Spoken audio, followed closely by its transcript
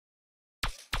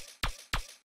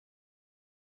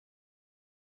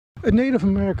A Native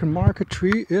American marker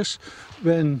tree is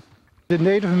when the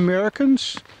Native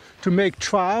Americans, to make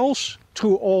trials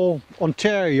through all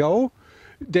Ontario,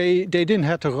 they didn't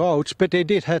have the roads, but they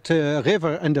did have the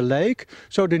river and the lake,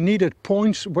 so they needed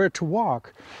points where to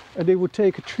walk. And they would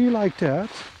take a tree like that,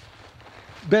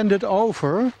 bend it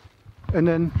over, and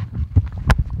then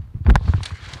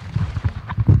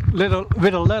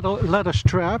with a leather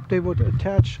strap they would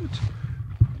attach it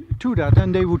to that,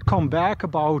 and they would come back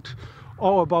about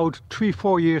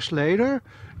 3-4 years later.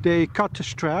 They cut the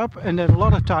strap, and then a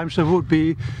lot of times there would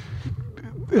be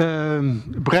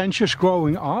branches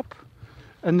growing up,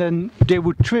 and then they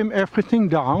would trim everything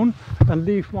down and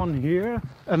leave one here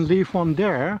and leave one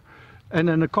there, and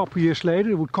then a couple years later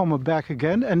it would come back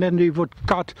again, and then they would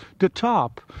cut the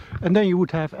top, and then you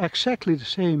would have exactly the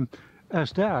same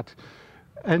as that.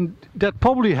 And that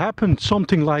probably happened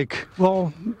something like,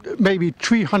 well, maybe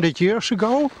 300 years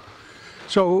ago.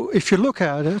 So if you look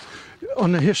at it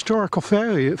on a historical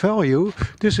value,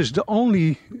 this is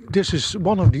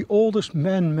one of the oldest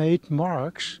man-made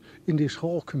marks in this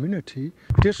whole community.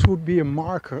 This would be a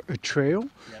marker, a trail,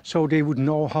 so they would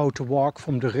know how to walk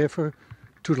from the river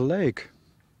to the lake.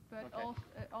 But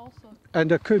also...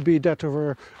 And there could be that there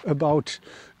were about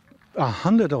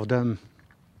 100 of them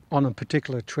on a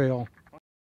particular trail.